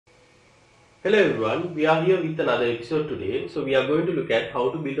Hello everyone, we are here with another episode today. So we are going to look at how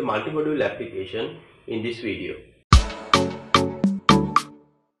to build a multi-module application in this video.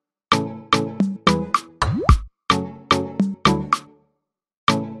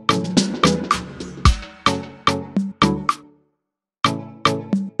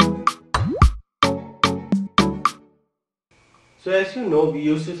 So as you know, we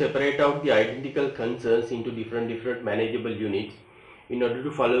used to separate out the identical concerns into different manageable units in order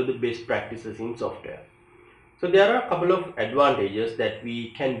to follow the best practices in software. So there are a couple of advantages that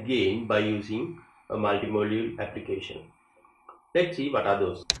we can gain by using a multi-module application. Let's see what are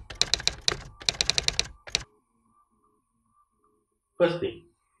those. First thing,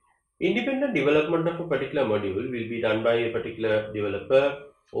 independent development of a particular module will be done by a particular developer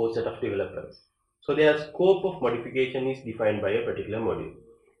or set of developers. So their scope of modification is defined by a particular module.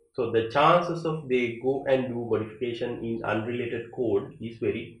 So the chances of they go and do modification in unrelated code is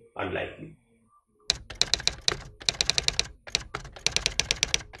very unlikely.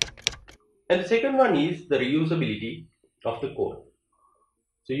 And the second one is the reusability of the code.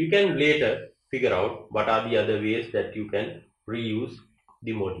 So you can later figure out what are the other ways that you can reuse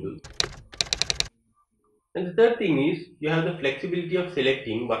the module. And the third thing is you have the flexibility of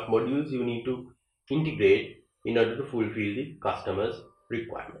selecting what modules you need to integrate in order to fulfill the customer's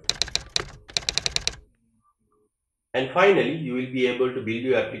requirement. And finally, you will be able to build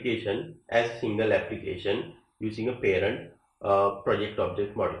your application as a single application using a parent project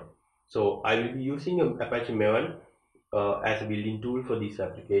object model. So I will be using Apache Maven as a building tool for this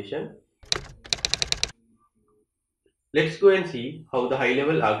application. Let's go and see how the high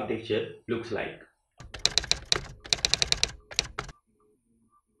level architecture looks like.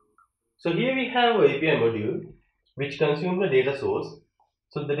 So here we have an API module which consumes the data source.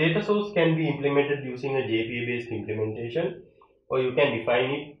 So the data source can be implemented using a JPA based implementation, or you can define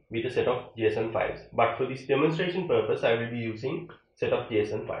it with a set of JSON files. But for this demonstration purpose, I will be using set of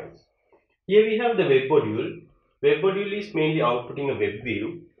JSON files. Here we have the web module. Web module is mainly outputting a web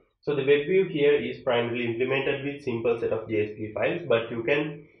view. So the web view here is primarily implemented with simple set of JSP files, but you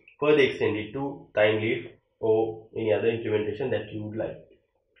can further extend it to TimeLeaf or any other implementation that you would like.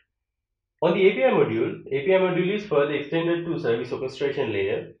 On the API module is further extended to service orchestration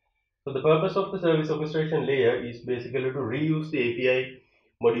layer. So the purpose of the service orchestration layer is basically to reuse the API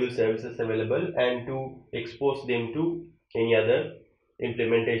module services available and to expose them to any other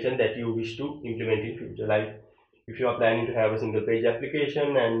implementation that you wish to implement in future. Like if you are planning to have a single page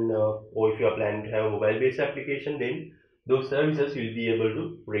application and or if you are planning to have a mobile based application, then those services will be able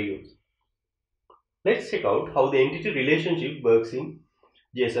to reuse. Let's check out how the entity relationship works in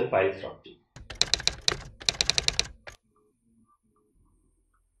JSON file structure.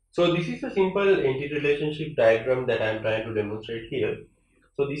 So this is a simple entity relationship diagram that I am trying to demonstrate here.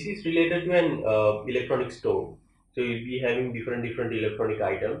 So this is related to an electronic store. So you'll be having different electronic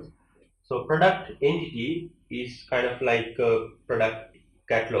items. So product entity is kind of like a product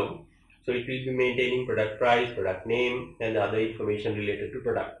catalog. So it will be maintaining product price, product name, and other information related to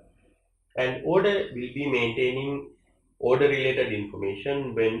product. And order will be maintaining order related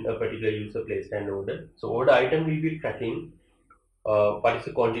information when a particular user placed an order. So order item will be tracking what is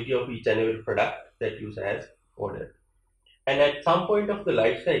the quantity of each and every product that user has ordered. And at some point of the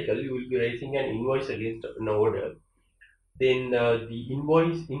life cycle, you will be raising an invoice against an order. Then the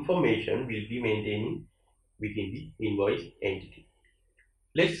invoice information will be maintaining within the invoice entity.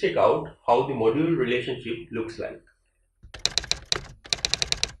 Let's check out how the module relationship looks like.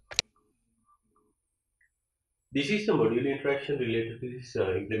 This is the module interaction related to this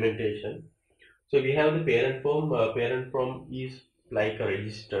implementation. So we have the parent form. Parent form is like a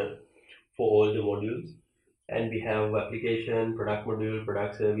register for all the modules, and we have application, product module,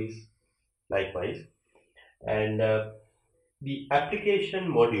 product service likewise. And the application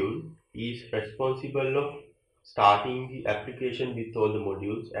module is responsible of starting the application with all the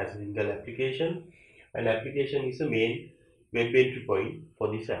modules as a single application. An application is the main web entry point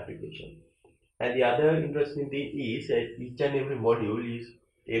for this application. And the other interesting thing is that each and every module is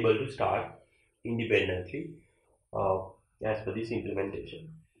able to start independently uh, as per this implementation.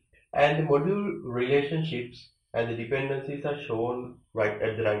 And the module relationships and the dependencies are shown right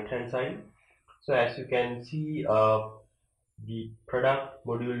at the right hand side. So as you can see, the product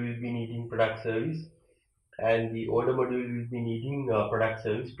module will be needing product service, and the order module will be needing product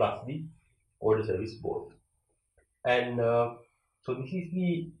service plus the order service both. And so this is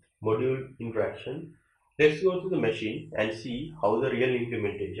the module interaction. Let's go to the machine and see how the real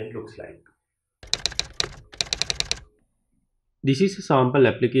implementation looks like. This is a sample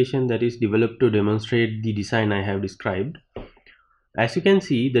application that is developed to demonstrate the design I have described. As you can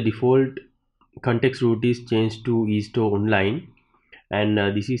see, the default context root is changed to is to online, and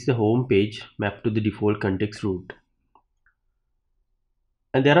this is the home page mapped to the default context root.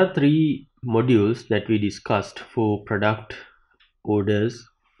 And there are three modules that we discussed for product, orders,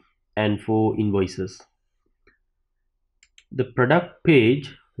 and for invoices. The product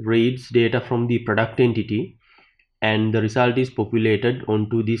page reads data from the product entity, and the result is populated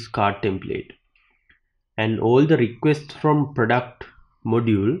onto this card template. And all the requests from product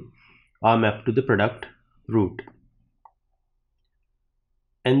module are mapped to the product root.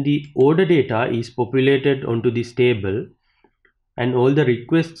 And the order data is populated onto this table, and all the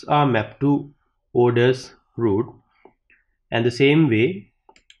requests are mapped to orders root. And the same way,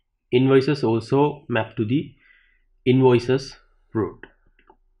 invoices also map to the invoices root.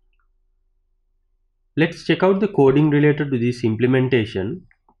 Let's check out the coding related to this implementation,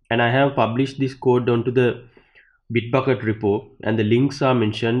 and I have published this code onto the Bitbucket repo, and the links are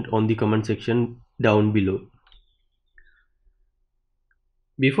mentioned on the comment section down below.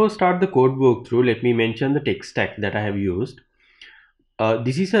 Before start the code walkthrough, let me mention the tech stack that I have used.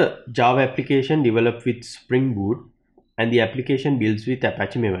 This is a Java application developed with Spring Boot, and the application builds with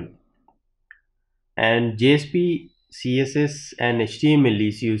Apache Maven. And JSP, CSS, and HTML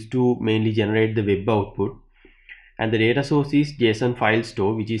is used to mainly generate the web output. And the data source is JSON file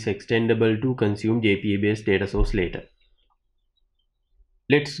store, which is extendable to consume JPA based data source later.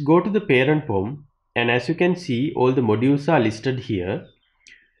 Let's go to the parent POM, and as you can see, all the modules are listed here,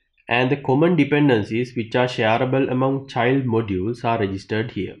 and the common dependencies which are shareable among child modules are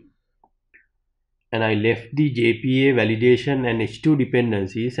registered here. And I left the JPA validation and H2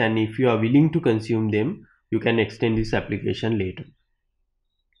 dependencies, and if you are willing to consume them, you can extend this application later.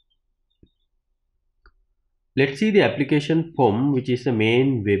 Let's see the application POM, which is the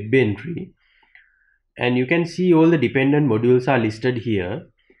main web entry, and you can see all the dependent modules are listed here,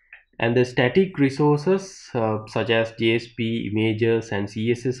 and the static resources such as JSP, images, and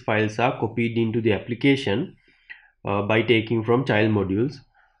CSS files are copied into the application by taking from child modules,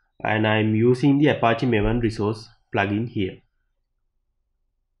 and I'm using the Apache Maven resource plugin here.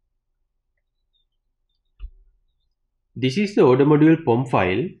 This is the order module POM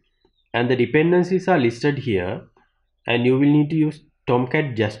file, and the dependencies are listed here, and you will need to use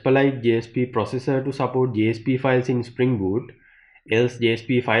Tomcat Jasperlike JSP processor to support JSP files in Spring Boot, else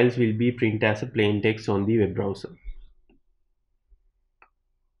JSP files will be printed as a plain text on the web browser.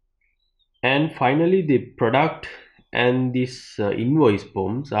 And finally, the product and this invoice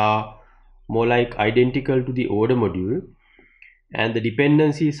POMs are more like identical to the order module, and the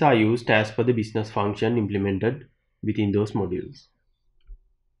dependencies are used as per the business function implemented within those modules.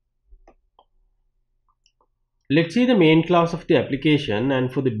 Let's see the main class of the application,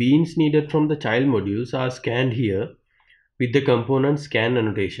 and for the beans needed from the child modules are scanned here with the component scan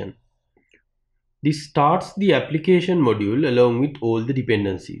annotation. This starts the application module along with all the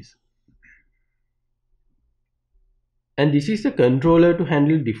dependencies. And this is the controller to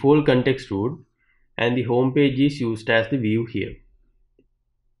handle default context root, and the home page is used as the view here.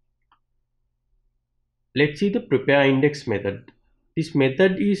 Let's see the prepare index method. This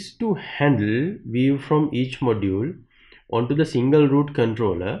method is to handle view from each module onto the single root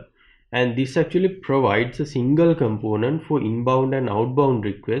controller, and this actually provides a single component for inbound and outbound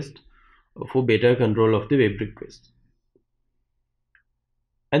request for better control of the web request.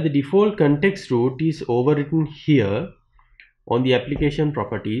 And the default context root is overwritten here on the application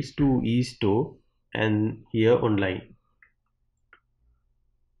properties to eStore and here online.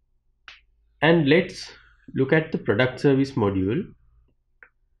 And let's look at the product service module.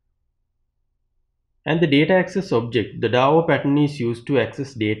 And the data access object, the DAO pattern is used to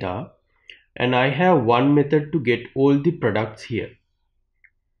access data, and I have one method to get all the products here.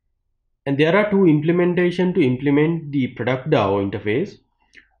 And there are two implementations to implement the product DAO interface: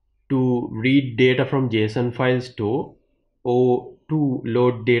 to read data from JSON file store or to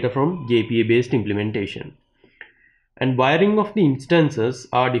load data from JPA based implementation. And wiring of the instances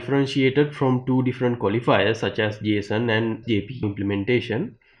are differentiated from two different qualifiers such as JSON and JPA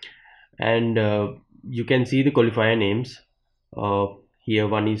implementation. And you can see the qualifier names here.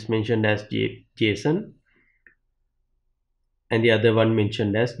 One is mentioned as JSON and the other one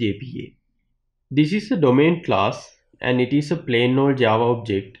mentioned as JPA. This is a domain class, and it is a plain old Java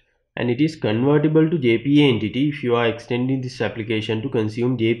object, and it is convertible to JPA entity if you are extending this application to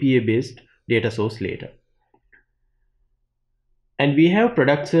consume JPA based data source later. And we have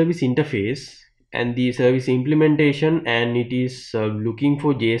product service interface and the service implementation, and it is looking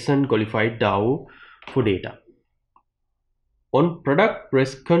for JSON qualified DAO for data. On product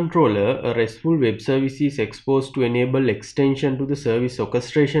REST controller, a RESTful web service is exposed to enable extension to the service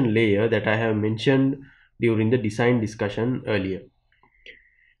orchestration layer that I have mentioned during the design discussion earlier.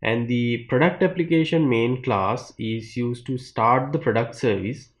 And the product application main class is used to start the product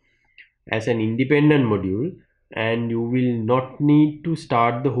service as an independent module, and you will not need to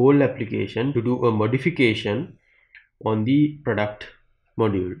start the whole application to do a modification on the product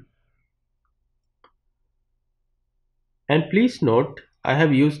module. And please note, I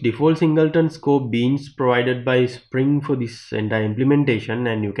have used default singleton scope beans provided by Spring for this entire implementation,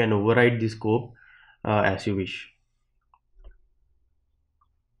 and you can override the scope as you wish.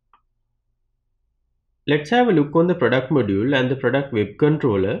 Let's have a look on the product module and the product web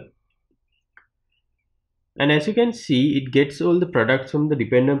controller. And as you can see, it gets all the products from the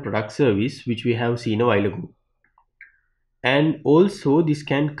dependent product service, which we have seen a while ago. And also this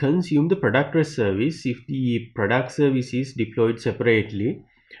can consume the product REST service if the product service is deployed separately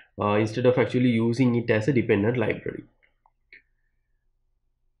instead of actually using it as a dependent library.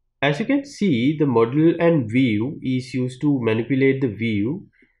 As you can see, the model and view is used to manipulate the view,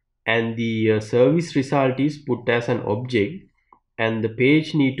 and the service result is put as an object, and the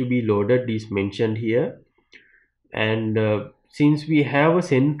page need to be loaded is mentioned here. And since we have a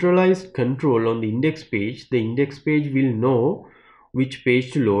centralized control on the index page, the index page will know which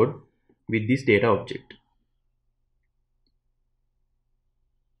page to load with this data object.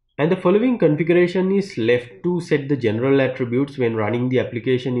 And the following configuration is left to set the general attributes when running the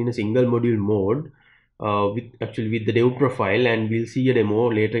application in a single module mode with the dev profile, and we'll see a demo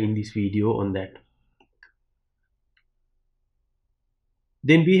later in this video on that.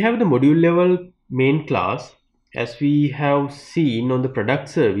 Then we have the module level main class. As we have seen on the product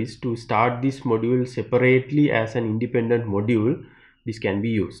service, to start this module separately as an independent module, this can be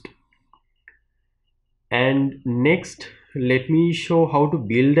used. And next, let me show how to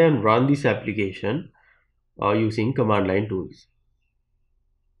build and run this application using command line tools.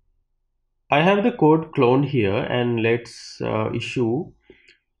 I have the code cloned here, and let's issue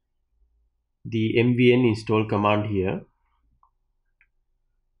the mvn install command here.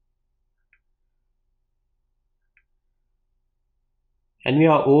 And we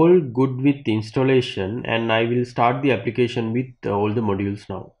are all good with the installation, and I will start the application with all the modules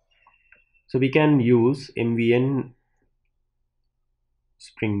now. So we can use mvn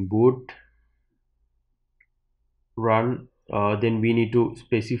spring boot run. Then we need to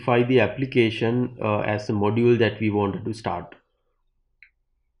specify the application as a module that we wanted to start.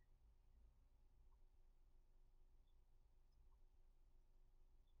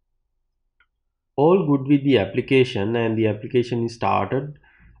 All good with the application, and the application is started.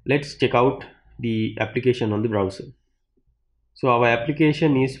 Let's check out the application on the browser. So our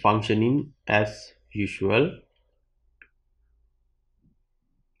application is functioning as usual.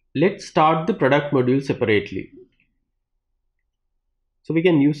 Let's start the product module separately. So we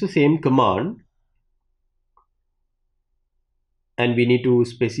can use the same command, and we need to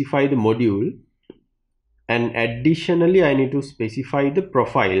specify the module, and additionally I need to specify the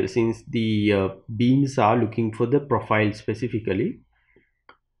profile since the beans are looking for the profile specifically.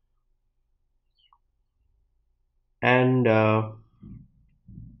 And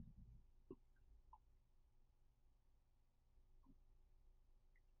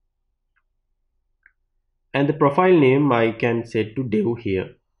the profile name I can set to dev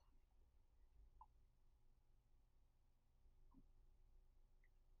here.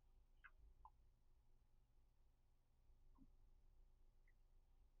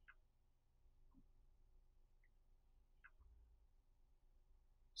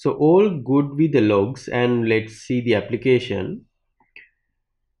 So all good with the logs, and let's see the application.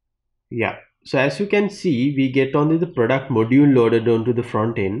 Yeah, so as you can see, we get only the product module loaded onto the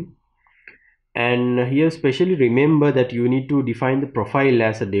front end. And here especially remember that you need to define the profile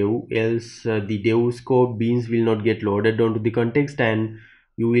as a dev, else the dev scope beans will not get loaded onto the context, and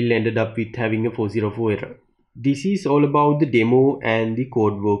you will ended up with having a 404 error. This is all about the demo and the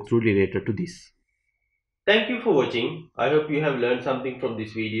code walkthrough related to this. Thank you for watching. I hope you have learned something from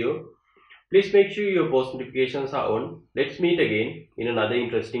this video. Please make sure your post notifications are on. Let's meet again in another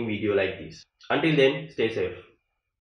interesting video like this. Until then, stay safe.